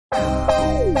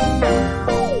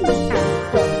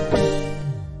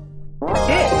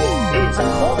This is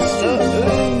Monster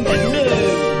Ooze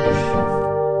News.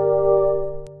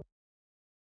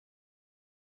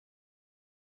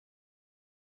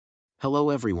 Hello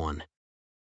everyone.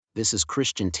 This is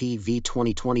Christian TV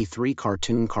 2023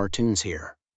 Cartoons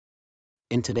here.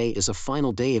 And today is a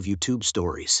final day of YouTube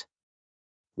Stories.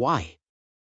 Why?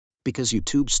 Because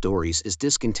YouTube Stories is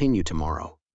discontinued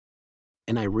tomorrow.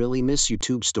 And I really miss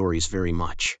YouTube Stories very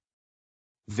much.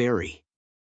 Very.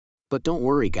 But don't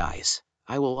worry guys,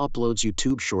 I will upload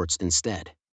YouTube Shorts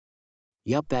instead.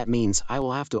 Yup, that means I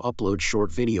will have to upload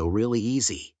short video really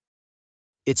easy.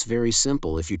 It's very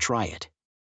simple if you try it.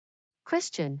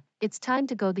 Christian, it's time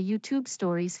to go the YouTube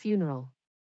Stories funeral.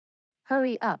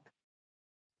 Hurry up.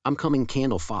 I'm coming,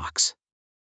 Candle Fox.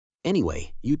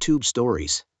 Anyway, YouTube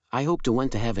Stories, I hope to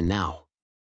went to heaven now.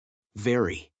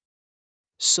 Very.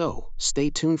 So, stay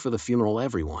tuned for the funeral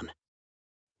everyone.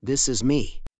 This is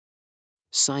me.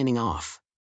 Signing off.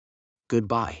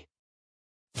 Goodbye.